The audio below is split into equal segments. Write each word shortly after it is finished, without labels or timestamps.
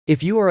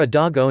If you are a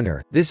dog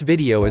owner, this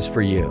video is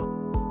for you.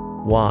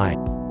 Why?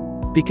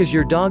 Because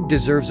your dog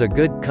deserves a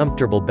good,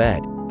 comfortable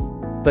bed.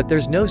 But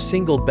there's no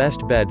single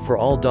best bed for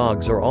all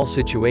dogs or all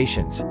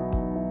situations.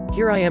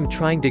 Here I am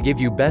trying to give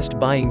you best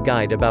buying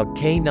guide about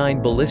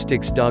K9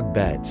 Ballistics dog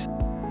beds.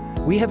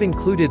 We have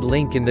included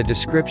link in the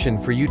description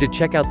for you to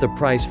check out the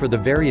price for the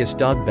various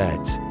dog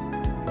beds.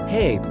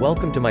 Hey,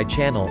 welcome to my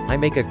channel. I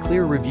make a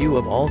clear review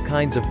of all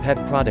kinds of pet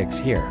products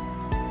here.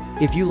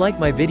 If you like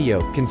my video,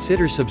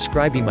 consider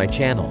subscribing my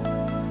channel.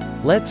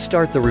 Let's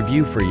start the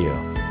review for you.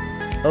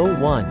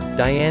 01.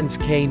 Dianes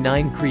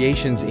K9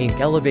 Creations Inc.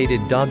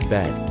 Elevated Dog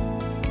Bed.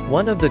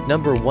 One of the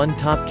 #1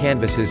 top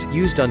canvases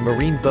used on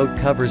marine boat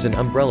covers and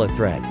umbrella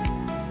thread.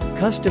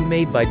 Custom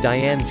made by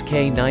Dianes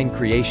K9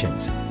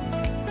 Creations.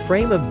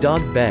 Frame of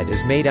dog bed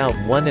is made out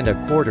 1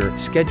 1/4,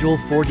 Schedule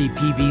 40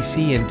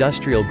 PVC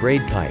industrial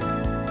grade pipe.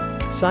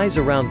 Size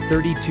around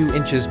 32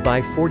 inches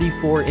by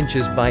 44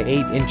 inches by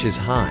 8 inches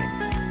high.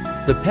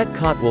 The pet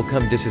cot will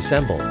come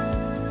disassembled.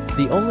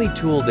 The only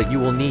tool that you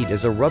will need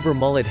is a rubber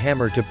mullet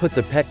hammer to put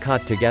the pet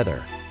cot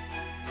together.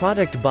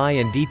 Product buy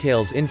and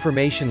details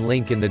information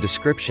link in the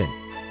description.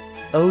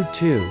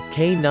 02.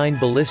 K9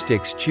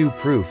 Ballistics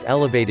Chew-Proof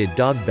Elevated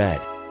Dog Bed.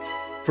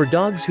 For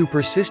dogs who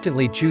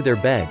persistently chew their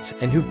beds,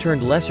 and who've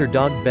turned lesser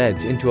dog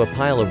beds into a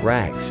pile of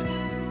rags.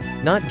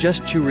 Not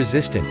just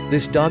chew-resistant,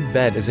 this dog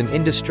bed is an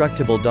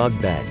indestructible dog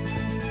bed.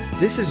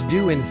 This is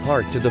due in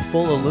part to the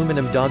full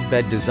aluminum dog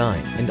bed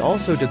design, and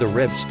also to the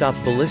rip-stop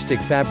ballistic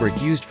fabric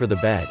used for the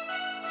bed.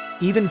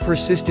 Even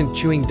persistent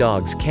chewing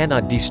dogs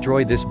cannot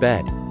destroy this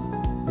bed.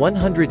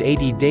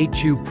 180-day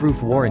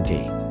chew-proof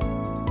warranty.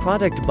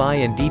 Product buy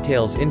and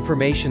details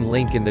information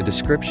link in the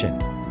description.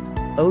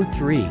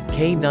 03.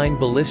 K9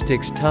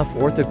 Ballistics Tough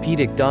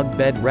Orthopedic Dog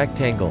Bed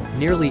Rectangle,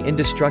 nearly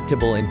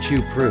indestructible and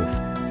chew-proof.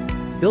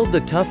 Build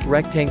the tough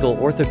rectangle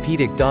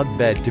orthopedic dog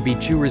bed to be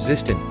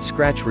chew-resistant,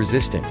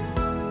 scratch-resistant,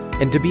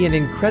 and to be an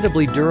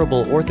incredibly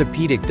durable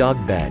orthopedic dog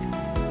bed.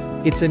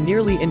 It's a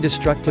nearly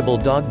indestructible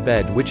dog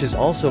bed which is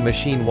also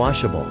machine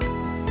washable.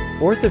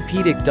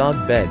 Orthopedic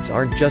dog beds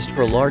aren't just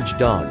for large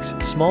dogs,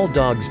 small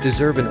dogs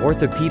deserve an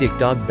orthopedic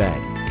dog bed.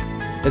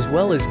 As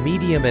well as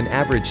medium and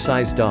average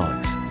size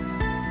dogs.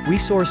 We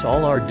source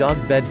all our dog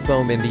bed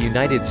foam in the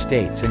United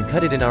States and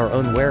cut it in our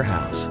own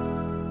warehouse.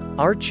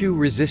 Our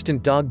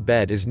chew-resistant dog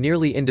bed is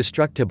nearly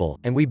indestructible,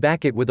 and we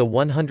back it with a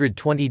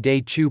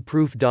 120-day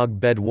chew-proof dog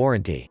bed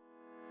warranty.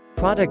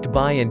 Product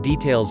buy and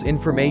details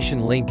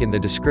information link in the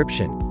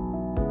description.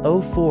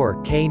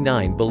 04.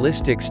 K9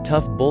 Ballistics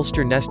Tough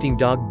Bolster Nesting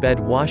Dog Bed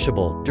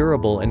Washable,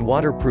 Durable and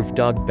Waterproof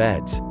Dog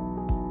Beds.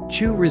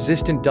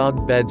 Chew-resistant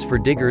dog beds for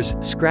diggers,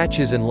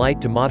 scratches and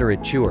light to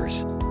moderate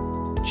chewers.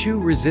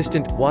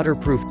 Chew-resistant,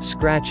 waterproof,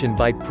 scratch and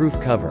bite-proof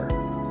cover.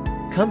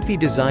 Comfy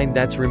design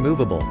that's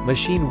removable,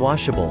 machine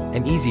washable,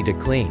 and easy to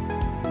clean.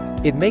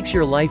 It makes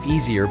your life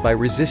easier by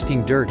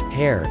resisting dirt,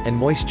 hair, and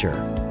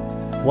moisture.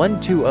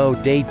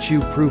 120-day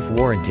chew-proof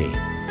warranty.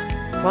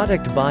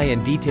 Product buy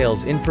and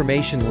details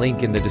information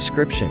link in the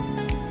description.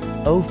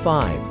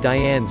 05.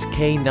 Dianes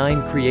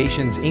K9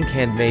 Creations Inc.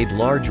 Handmade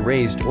Large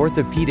Raised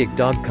Orthopedic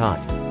Dog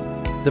Cot.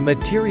 The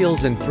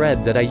materials and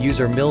thread that I use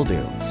are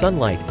mildew,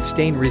 sunlight,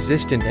 stain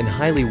resistant and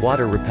highly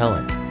water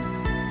repellent.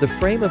 The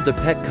frame of the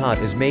pet cot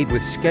is made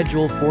with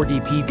Schedule 40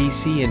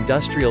 PVC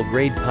industrial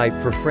grade pipe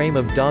for frame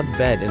of dog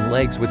bed and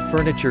legs with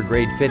furniture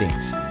grade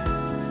fittings.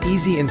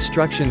 Easy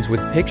instructions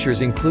with pictures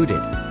included.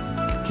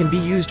 Can be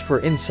used for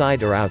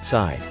inside or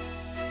outside.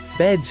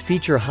 Beds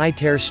feature high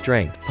tear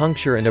strength,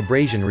 puncture and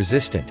abrasion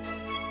resistant.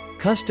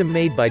 Custom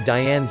made by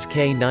Dianes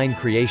K9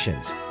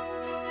 Creations.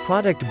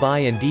 Product buy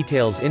and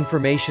details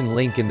information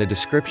link in the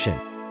description.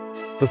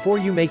 Before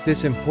you make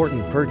this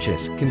important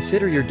purchase,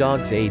 consider your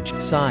dog's age,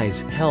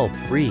 size, health,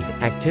 breed,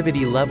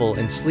 activity level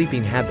and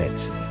sleeping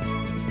habits.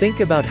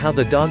 Think about how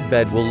the dog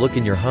bed will look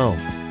in your home.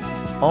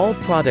 All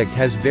product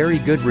has very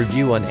good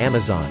review on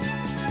Amazon.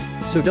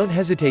 So don't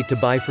hesitate to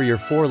buy for your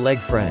 4-leg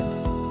friend.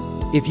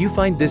 If you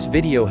find this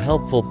video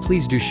helpful,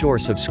 please do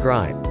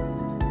subscribe.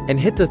 And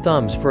hit the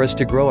thumbs for us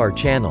to grow our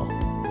channel.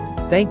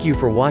 Thank you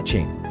for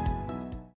watching.